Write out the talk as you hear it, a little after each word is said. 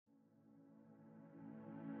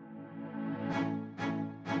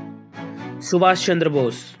Subhash Chandra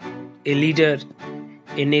Bose, a leader,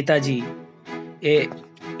 a Netaji,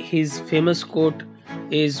 his famous quote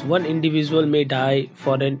is one individual may die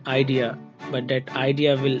for an idea, but that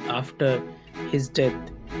idea will, after his death,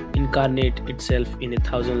 incarnate itself in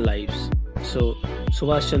 1,000 lives. So,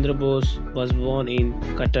 Subhash Chandra Bose was born in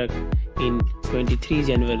Cuttack in 23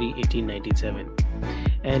 January 1897,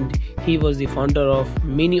 and he was the founder of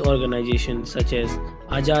many organizations such as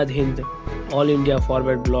Azad Hind, All India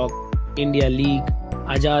Forward Bloc, India league,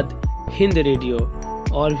 Azad Hind radio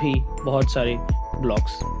और भी बहुत सारे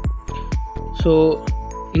blogs. So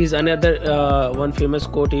his another one famous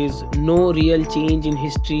quote is, no real change in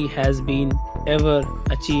history has been ever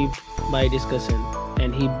achieved by discussion,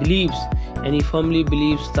 and he believes and he firmly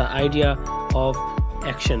believes the idea of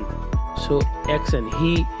action. So action,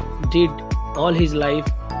 he did all his life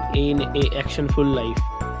in a actionful life.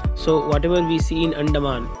 So whatever we see in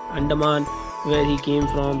Andaman where he came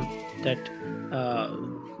from, that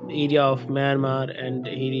area of Myanmar, and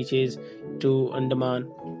he reaches to Andaman.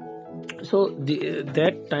 So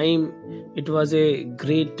that time it was a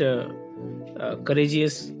great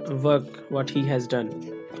courageous work what he has done.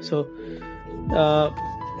 So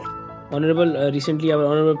recently our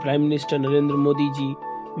honorable Prime Minister Narendra Modi ji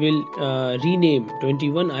will rename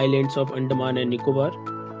 21 islands of Andaman and Nicobar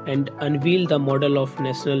and unveil the model of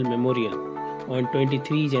national memorial on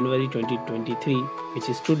 23 January 2023, which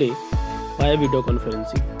is today, via video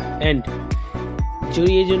conferencing. And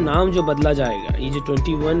जो नाम जो बदला जाएगा, ये जो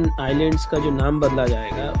 21 islands का जो नाम बदला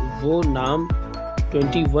जाएगा, वो नाम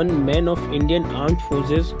 21 men of Indian Armed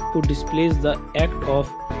Forces who displays the act of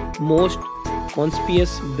most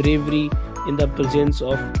conspicuous bravery in the presence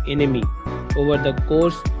of enemy over the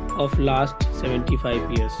course of last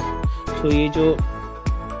 75 years. So ये जो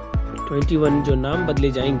 21 जो नाम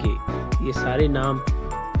बदले जाएंगे, ये सारे नाम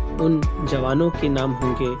उन जवानों के नाम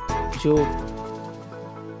होंगे जो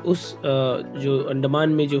उस जो अंडमान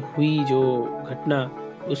में जो हुई जो घटना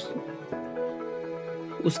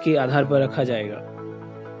उसके आधार पर रखा जाएगा.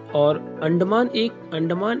 और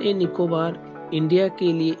अंडमान ए निकोबार इंडिया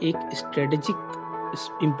के लिए एक स्ट्रेटेजिक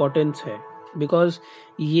इम्पोर्टेंस है, बिकॉज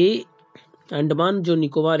ये अंडमान जो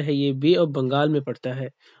निकोबार है ये बे ऑफ बंगाल में पड़ता है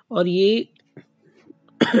और ये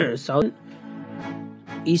साउथ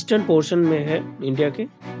ईस्टर्न पोर्शन में है इंडिया के.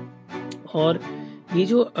 और ये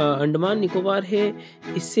जो अंडमान निकोबार है,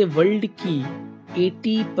 इससे वर्ल्ड की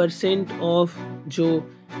 80% ऑफ जो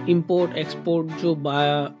इंपोर्ट एक्सपोर्ट जो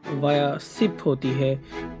वाया शिप होती है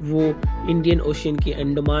वो इंडियन ओशियन के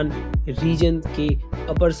अंडमान रीजन के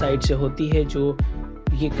अपर साइड से होती है, जो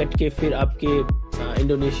ये कट के फिर आपके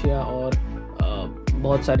इंडोनेशिया और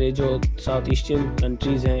बहुत सारे जो साउथ ईस्टर्न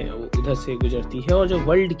कंट्रीज़ हैं उधर से गुजरती है. और जो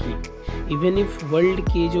वर्ल्ड की, इवन इफ वर्ल्ड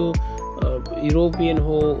के जो यूरोपियन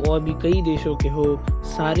हो और भी कई देशों के हो,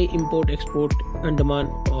 सारे इंपोर्ट एक्सपोर्ट अंडमान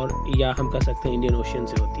और या हम कह सकते हैं इंडियन ओशियन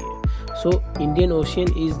से होती है. So Indian ocean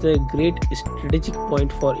is the great strategic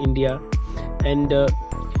point for India, and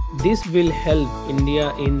this will help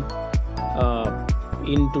India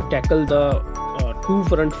in to tackle the two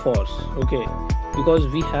front force, okay, because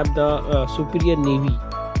we have the superior navy,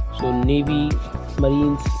 so navy,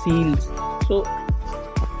 marines, seals, so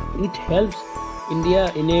it helps India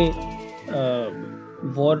in a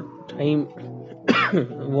wartime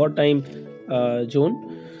zone.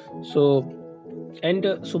 So and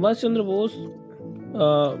Subhash Chandra Bose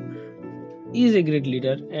is a great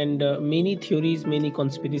leader, and many theories, many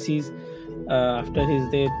conspiracies after his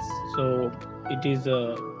death. So it is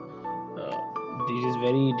this is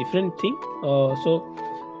very different thing. So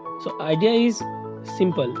idea is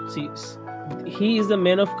simple. See, he is the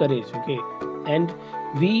man of courage, okay, and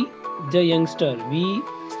we the youngster, we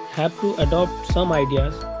have to adopt some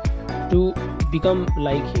ideas to become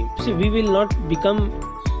like him. See, we will not become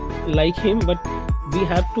like him, but we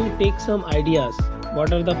have to take some ideas,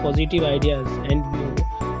 what are the positive ideas and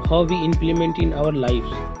how we implement in our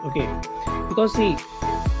lives, okay, because see,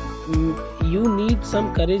 you need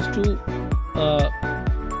some courage to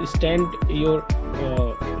stand your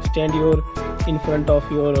in front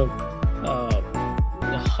of your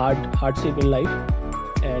hardship in life,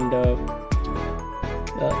 and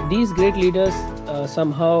these great leaders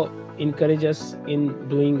somehow encourage us in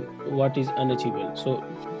doing what is unachievable. So